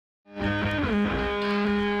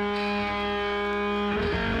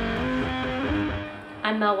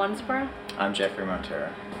I'm Mel Wansbrough. I'm Jeffrey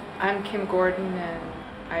Monteiro. I'm Kim Gordon, and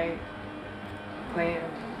I play in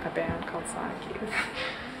a band called Sonic Youth.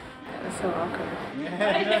 That's so awkward.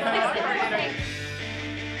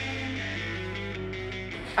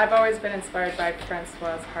 I've always been inspired by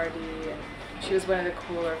Françoise Hardy, and she was one of the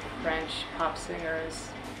cooler French pop singers.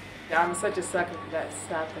 I'm such a sucker for that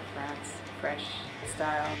South of France, fresh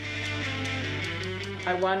style.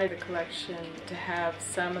 I wanted a collection to have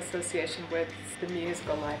some association with the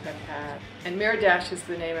musical life I've had. And Mirror Dash is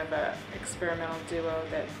the name of an experimental duo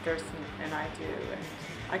that Thurston and I do. And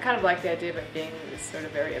I kind of like the idea of it being this sort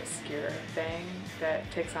of very obscure thing that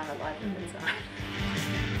takes on a life of its own.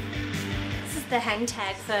 This is the hang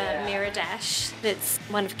tag for Mirror Dash. That's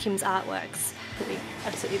one of Kim's artworks that we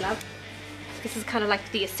absolutely love. This is kind of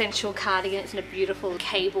like the essential cardigan. It's in a beautiful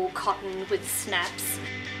cable cotton with snaps.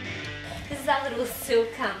 This is our little silk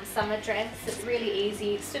summer dress. It's really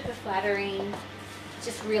easy, it's super flattering,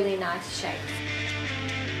 just really nice shape.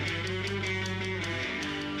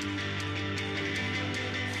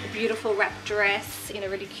 A beautiful wrap dress in a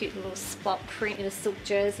really cute little spot print in a silk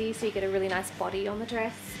jersey, so you get a really nice body on the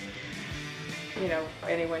dress. You know,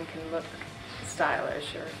 anyone can look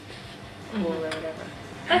stylish or cool or whatever.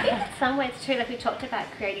 I think in some ways too, like we talked about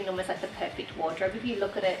creating almost like the perfect wardrobe. If you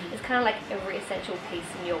look at it, it's kind of like every essential piece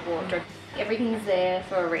in your wardrobe. Everything's there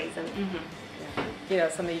for a reason. Yeah. You know,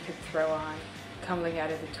 something you could throw on tumbling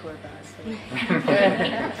out of the tour bus.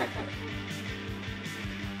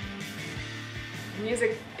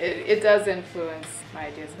 Music, it does influence my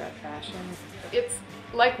ideas about fashion. It's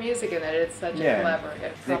like music in that it's such a clever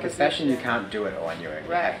because fashion, you can't do it all on your own.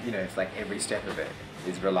 Right. You know, it's like every step of it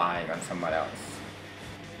is relying on someone else.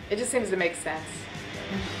 It just seems to make sense.